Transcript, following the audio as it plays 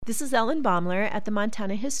This is Ellen Baumler at the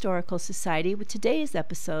Montana Historical Society with today's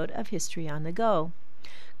episode of History on the Go.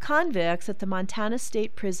 Convicts at the Montana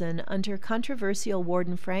State Prison under controversial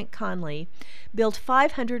Warden Frank Conley built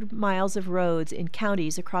 500 miles of roads in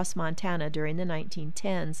counties across Montana during the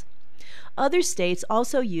 1910s. Other states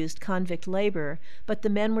also used convict labor, but the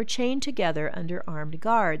men were chained together under armed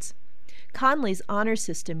guards. Conley's honor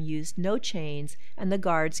system used no chains, and the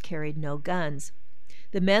guards carried no guns.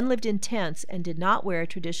 The men lived in tents and did not wear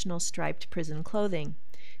traditional striped prison clothing.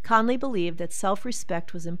 Conley believed that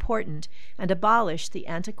self-respect was important and abolished the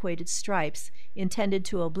antiquated stripes intended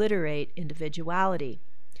to obliterate individuality.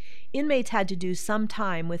 Inmates had to do some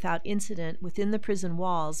time without incident within the prison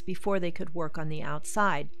walls before they could work on the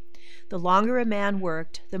outside. The longer a man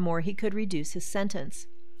worked, the more he could reduce his sentence.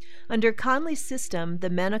 Under Conley's system, the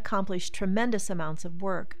men accomplished tremendous amounts of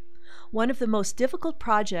work. One of the most difficult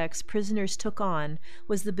projects prisoners took on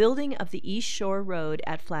was the building of the East Shore Road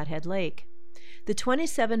at Flathead Lake. The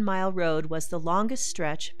 27-mile road was the longest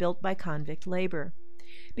stretch built by convict labor.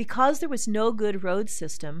 Because there was no good road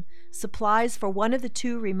system, supplies for one of the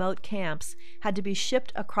two remote camps had to be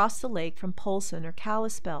shipped across the lake from Polson or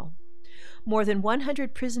Kalispell. More than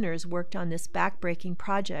 100 prisoners worked on this backbreaking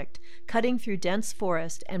project, cutting through dense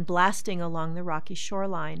forest and blasting along the rocky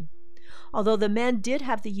shoreline. Although the men did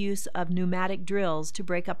have the use of pneumatic drills to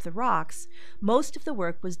break up the rocks, most of the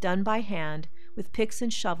work was done by hand with picks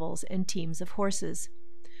and shovels and teams of horses.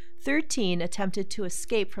 13 attempted to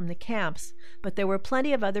escape from the camps, but there were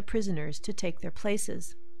plenty of other prisoners to take their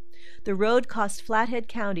places. The road cost Flathead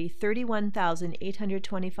County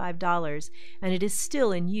 $31,825, and it is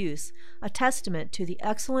still in use, a testament to the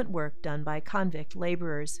excellent work done by convict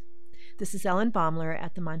laborers. This is Ellen Baumler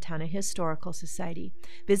at the Montana Historical Society.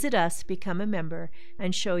 Visit us, become a member,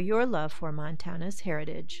 and show your love for Montana's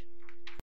heritage.